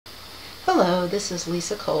Hello, this is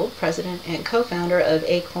Lisa Kolb, President and co-founder of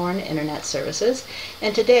Acorn Internet Services,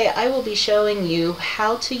 and today I will be showing you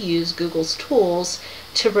how to use Google's tools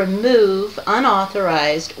to remove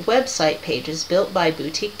unauthorized website pages built by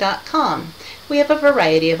Buuteeq.com. We have a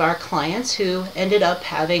variety of our clients who ended up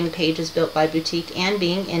having pages built by Buuteeq and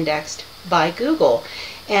being indexed by Google,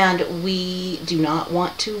 and we do not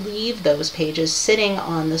want to leave those pages sitting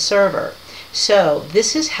on the server. So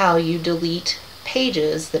this is how you delete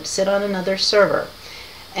pages that sit on another server,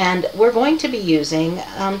 and we're going to be using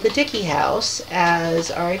the Buuteeq House as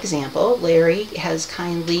our example. Larry has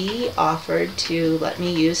kindly offered to let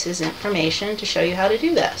me use his information to show you how to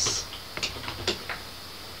do this.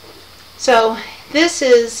 So this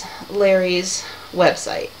is Larry's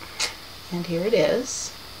website, and here it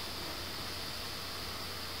is.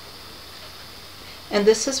 And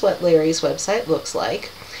this is what Larry's website looks like.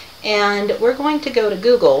 And we're going to go to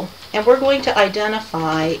Google and we're going to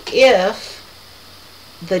identify if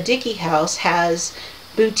the Buuteeq House has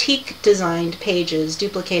Buuteeq designed pages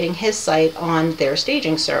duplicating his site on their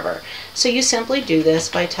staging server. So you simply do this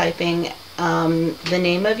by typing the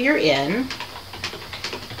name of your inn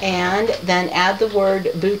and then add the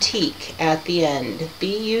word Buuteeq at the end,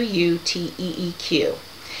 B-U-U-T-E-E-Q.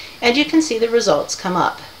 And you can see the results come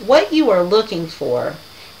up. What you are looking for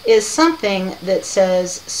is something that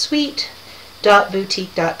says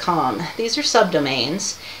suite.buuteeq.com. These are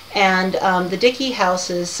subdomains, and the Buuteeq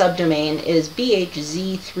House's subdomain is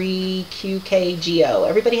BHZ3QKGO.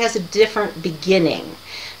 Everybody has a different beginning.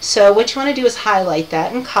 So what you want to do is highlight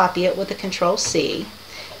that and copy it with a Control-C.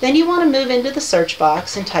 Then you want to move into the search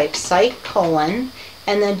box and type site : and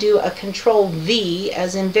then do a Control-V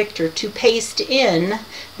as in Victor to paste in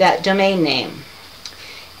that domain name.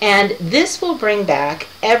 And this will bring back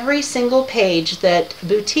every single page that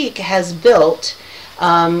Buuteeq has built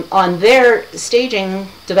on their staging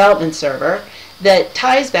development server that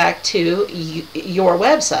ties back to your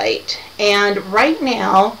website. And right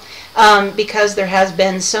now, because there has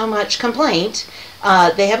been so much complaint,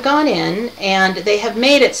 they have gone in and they have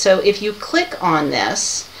made it so if you click on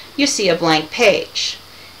this, you see a blank page.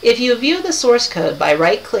 If you view the source code by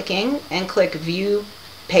right-clicking and click View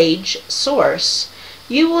Page Source,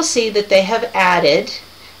 you will see that they have added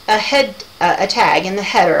a tag in the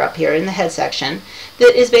header up here in the head section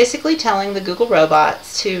that is basically telling the Google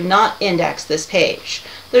robots to not index this page.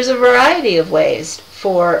 There's a variety of ways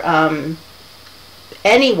for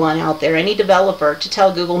anyone out there, any developer, to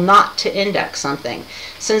tell Google not to index something.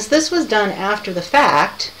 Since this was done after the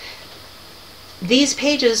fact, these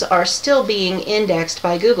pages are still being indexed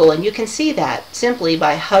by Google, and you can see that simply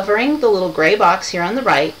by hovering the little gray box here on the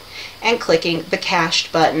right and clicking the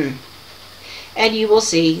cached button. And you will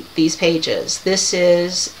see these pages. This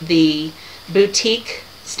is the Buuteeq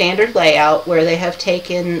standard layout where they have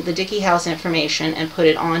taken the Buuteeq House information and put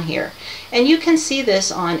it on here. And you can see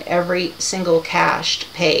this on every single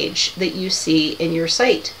cached page that you see in your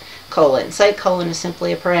site : Site : is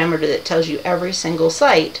simply a parameter that tells you every single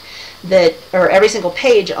site that, or every single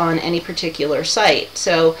page on any particular site.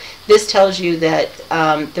 So this tells you that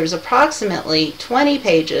there's approximately 20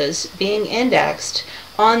 pages being indexed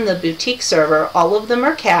on the Buuteeq server. All of them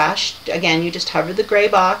are cached. Again, you just hover the gray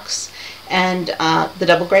box and the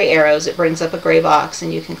double gray arrows, it brings up a gray box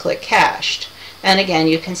and you can click cached. And again,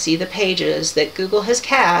 you can see the pages that Google has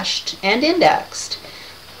cached and indexed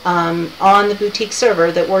on the Buuteeq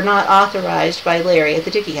server that were not authorized by Larry at the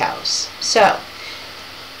Buuteeq House. So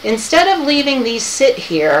instead of leaving these sit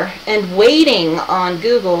here and waiting on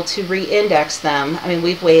Google to re-index them, I mean,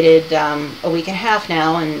 we've waited a week and a half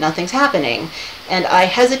now and nothing's happening. And I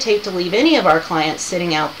hesitate to leave any of our clients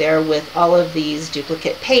sitting out there with all of these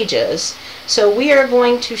duplicate pages. So we are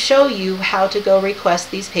going to show you how to go request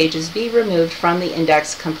these pages be removed from the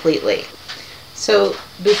index completely. So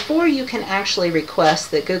before you can actually request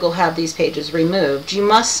that Google have these pages removed, you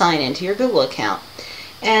must sign into your Google account.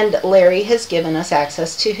 And Larry has given us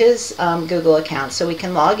access to his Google account so we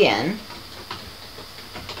can log in.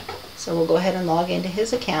 So we'll go ahead and log into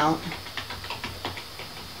his account.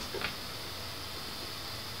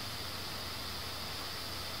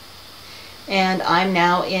 And I'm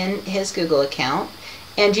now in his Google account.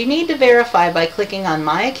 And you need to verify by clicking on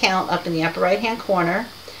My Account up in the upper right hand corner.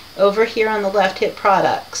 Over here on the left, hit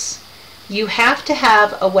Products. You have to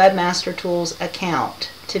have a Webmaster Tools account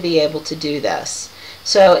to be able to do this.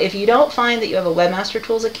 So if you don't find that you have a Webmaster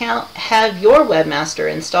Tools account, have your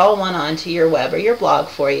webmaster install one onto your web or your blog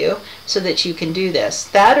for you so that you can do this.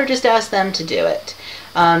 That, or just ask them to do it.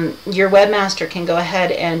 Your webmaster can go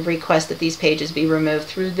ahead and request that these pages be removed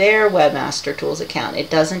through their Webmaster Tools account. It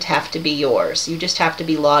doesn't have to be yours. You just have to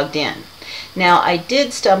be logged in. Now, I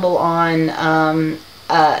did stumble on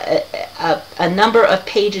a number of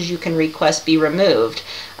pages you can request be removed.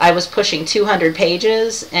 I was pushing 200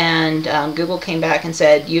 pages, and Google came back and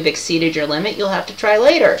said, you've exceeded your limit, you'll have to try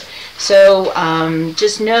later. So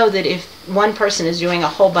just know that if one person is doing a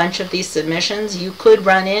whole bunch of these submissions, you could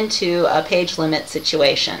run into a page limit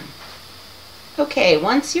situation. Okay,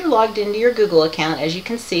 once you're logged into your Google account, as you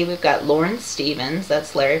can see, we've got Lawrence Stevens,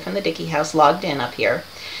 that's Larry from the Dickey House, logged in up here.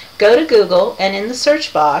 Go to Google, and in the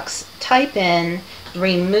search box, type in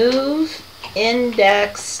Remove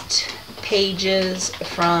Indexed Pages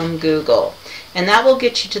from Google, and that will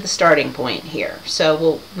get you to the starting point here.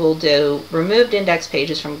 So we'll do Removed Index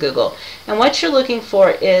Pages from Google, and what you're looking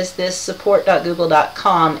for is this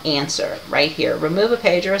support.google.com answer right here. Remove a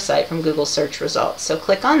page or a site from Google search results. So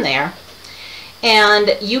click on there,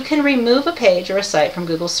 and you can remove a page or a site from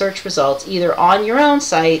Google search results either on your own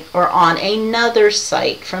site or on another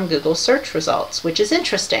site from Google search results, which is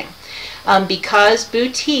interesting. Because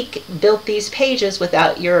Buuteeq built these pages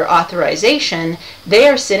without your authorization, they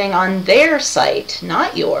are sitting on their site,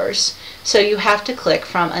 not yours, so you have to click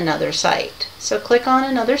from another site. So click on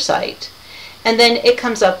another site, and then it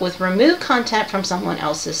comes up with remove content from someone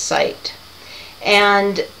else's site.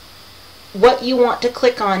 And what you want to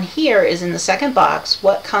click on here is in the second box,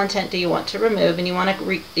 what content do you want to remove, and you want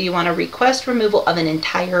to request removal of an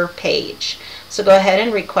entire page. So go ahead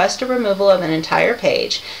and request a removal of an entire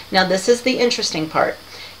page. Now this is the interesting part.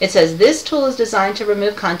 It says this tool is designed to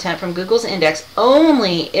remove content from Google's index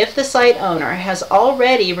only if the site owner has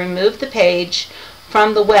already removed the page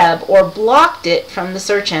from the web or blocked it from the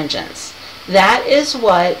search engines. That is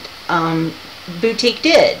what Buuteeq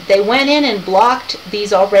did. They went in and blocked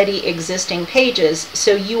these already existing pages,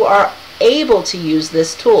 so you are able to use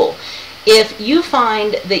this tool. If you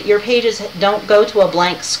find that your pages don't go to a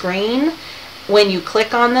blank screen when you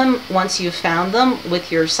click on them once you've found them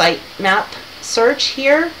with your sitemap search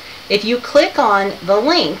here, if you click on the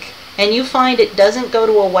link and you find it doesn't go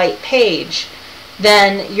to a white page,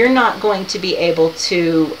 then you're not going to be able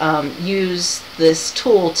to use this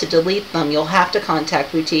tool to delete them. You'll have to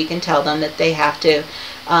contact Buuteeq and tell them that they have to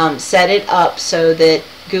set it up so that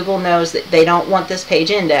Google knows that they don't want this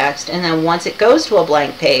page indexed, and then once it goes to a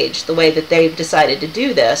blank page, the way that they've decided to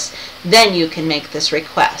do this, then you can make this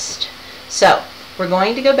request. So we're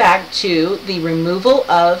going to go back to the removal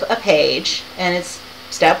of a page, and it's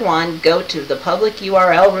step 1, go to the public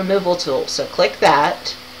URL removal tool. So click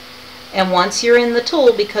that. And once you're in the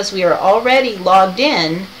tool, because we are already logged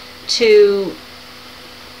in to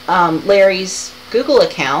Larry's Google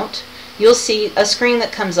account, you'll see a screen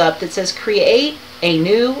that comes up that says create a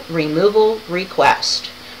new removal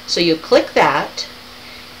request. So you click that,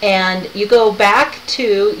 and you go back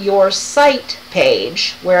to your site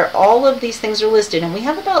page where all of these things are listed, and we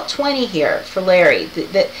have about 20 here for Larry.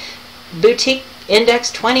 That Buuteeq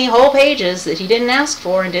indexed 20 whole pages that he didn't ask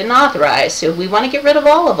for and didn't authorize, so we want to get rid of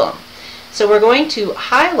all of them. So we're going to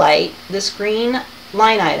highlight this green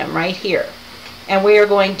line item right here, and we are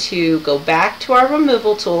going to go back to our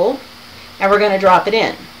removal tool, and we're going to drop it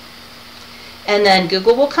in. And then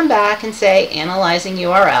Google will come back and say analyzing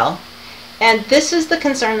URL, and this is the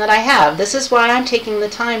concern that I have. This is why I'm taking the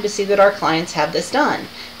time to see that our clients have this done,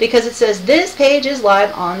 because it says this page is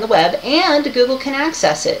live on the web and Google can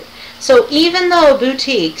access it. So even though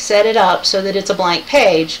Buuteeq set it up so that it's a blank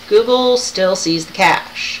page, Google still sees the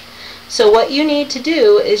cache. So what you need to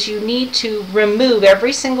do is you need to remove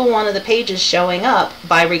every single one of the pages showing up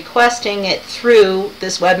by requesting it through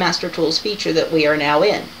this Webmaster Tools feature that we are now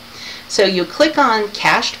in. So you click on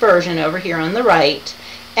cached version over here on the right,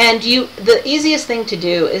 and the easiest thing to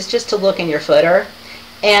do is just to look in your footer,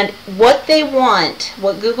 and what they want,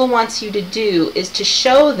 what Google wants you to do is to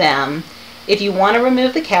show them, if you want to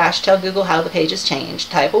remove the cache, tell Google how the page has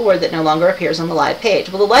changed, type a word that no longer appears on the live page.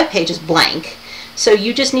 Well, the live page is blank, so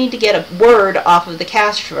you just need to get a word off of the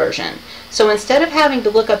cached version. So instead of having to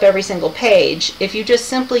look up every single page, if you just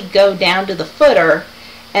simply go down to the footer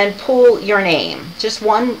and pull your name, just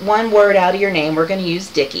one word out of your name, we're going to use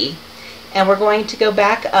Dickey, and we're going to go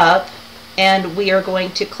back up and we are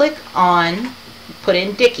going to click on put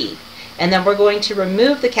in Dickey, and then we're going to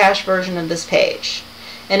remove the cache version of this page.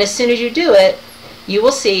 And as soon as you do it, you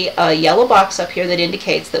will see a yellow box up here that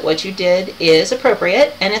indicates that what you did is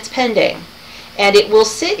appropriate and it's pending. And it will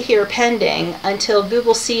sit here pending until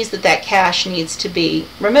Google sees that that cache needs to be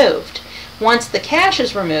removed. Once the cache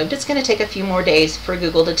is removed, it's going to take a few more days for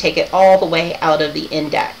Google to take it all the way out of the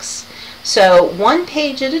index. So one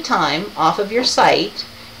page at a time off of your site,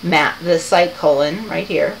 map the site colon right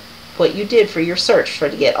here, what you did for your search to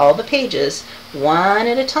get all the pages, one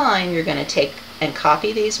at a time. You're going to take and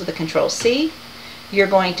copy these with a Control-C. You're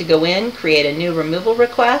going to go in, create a new removal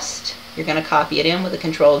request. You're going to copy it in with a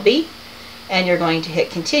Control-V, and you're going to hit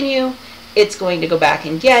continue. It's going to go back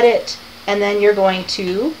and get it, and then you're going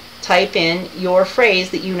to type in your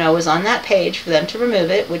phrase that you know is on that page for them to remove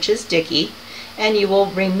it, which is Dicky, and you will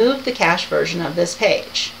remove the cached version of this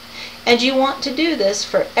page. And you want to do this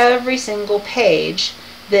for every single page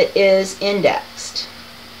that is indexed.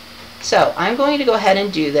 So I'm going to go ahead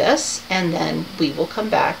and do this, and then we will come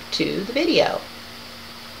back to the video.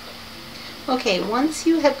 Okay, once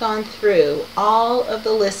you have gone through all of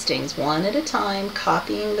the listings one at a time,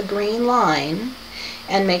 copying the green line,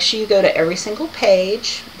 and make sure you go to every single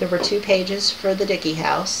page. There were 2 pages for the Dicky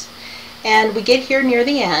house. And we get here near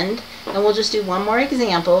the end, and we'll just do one more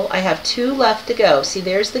example. I have 2 left to go. See,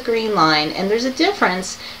 there's the green line, and there's a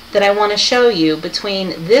difference that I want to show you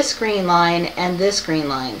between this green line and this green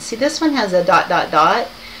line. See, this one has a ...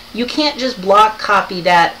 You can't just block copy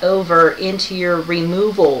that over into your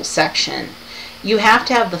removal section. You have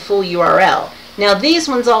to have the full URL. Now these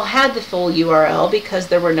ones all had the full URL because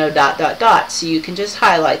there were no ... So you can just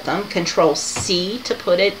highlight them, Control-C to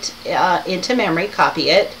put it into memory, copy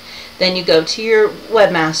it. Then you go to your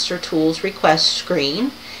Webmaster Tools request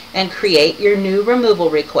screen and create your new removal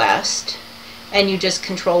request. And you just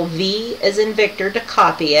Control-V as in Victor to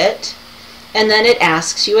copy it. And then it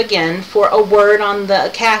asks you again for a word on the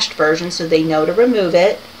cached version so they know to remove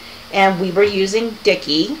it. And we were using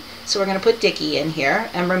Dicky, so we're going to put Dicky in here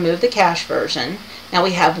and remove the cached version. Now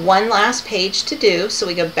we have one last page to do, so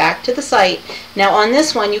we go back to the site. Now on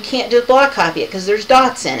this one you can't just block copy it because there's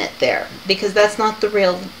dots in it there, because that's not the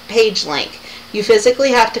real page link. You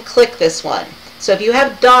physically have to click this one. So if you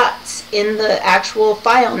have dots in the actual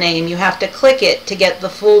file name, you have to click it to get the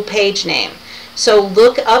full page name. So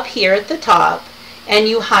look up here at the top and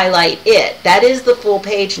you highlight it. That is the full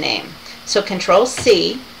page name. So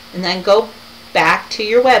Control-C and then go back to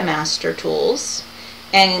your Webmaster Tools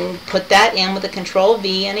and put that in with a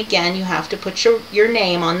Control-V, and again you have to put your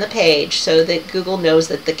name on the page so that Google knows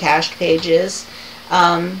that the cached page is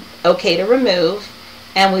okay to remove,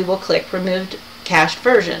 and we will click Removed Cached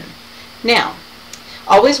Version. Now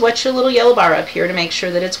always watch your little yellow bar up here to make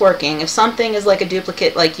sure that it's working. If something is like a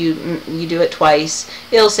duplicate, like you do it twice,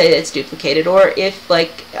 it'll say that it's duplicated. Or if,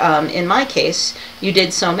 like in my case, you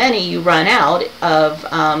did so many, you run out of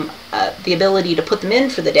the ability to put them in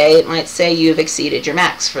for the day, it might say you've exceeded your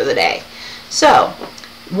max for the day. So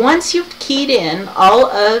once you've keyed in all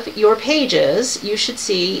of your pages, you should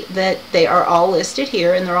see that they are all listed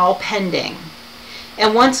here and they're all pending.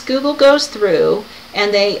 And once Google goes through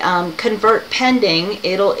and they convert pending,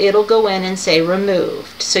 it'll go in and say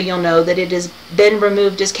removed, so you'll know that it has been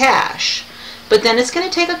removed as cache. But then it's going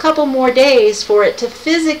to take a couple more days for it to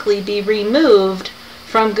physically be removed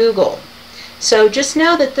from Google. So just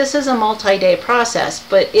know that this is a multi-day process,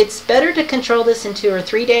 but it's better to control this in 2 or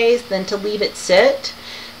 3 days than to leave it sit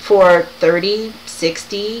for 30,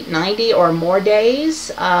 60, 90 or more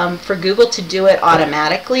days for Google to do it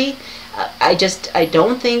automatically. I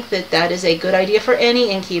don't think that that is a good idea for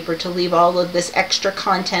any innkeeper to leave all of this extra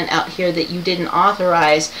content out here that you didn't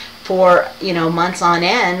authorize for, you know, months on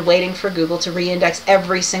end waiting for Google to reindex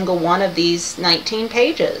every single one of these 19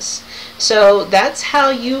 pages. So that's how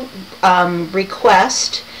you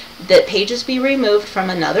request that pages be removed from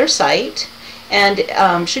another site.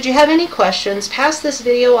 And should you have any questions, pass this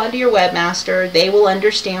video on to your webmaster. They will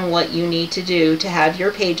understand what you need to do to have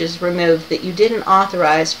your pages removed that you didn't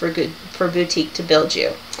authorize for Buuteeq to build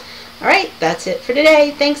you. All right, that's it for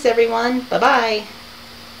today. Thanks, everyone. Bye-bye.